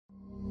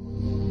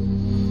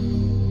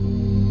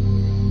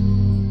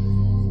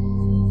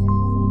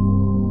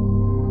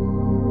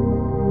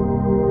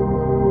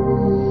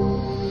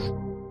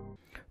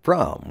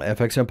From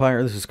FX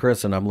Empire, this is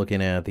Chris, and I'm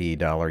looking at the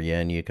dollar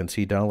yen. You can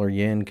see dollar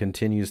yen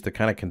continues to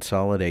kind of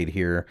consolidate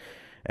here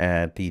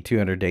at the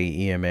 200-day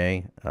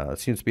EMA.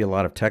 Seems to be a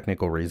lot of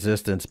technical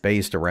resistance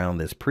based around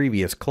this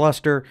previous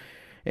cluster,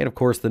 and of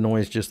course the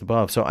noise just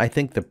above. So I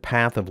think the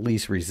path of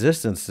least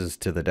resistance is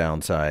to the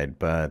downside,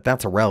 but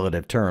that's a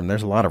relative term.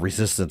 There's a lot of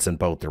resistance in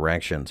both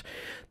directions.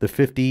 The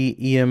 50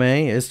 EMA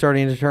is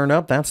starting to turn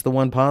up. That's the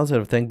one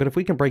positive thing. But if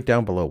we can break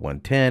down below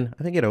 110,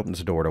 I think it opens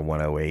the door to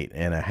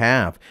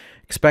 108.5.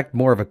 Expect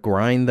more of a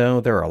grind, though.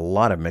 There are a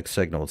lot of mixed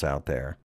signals out there.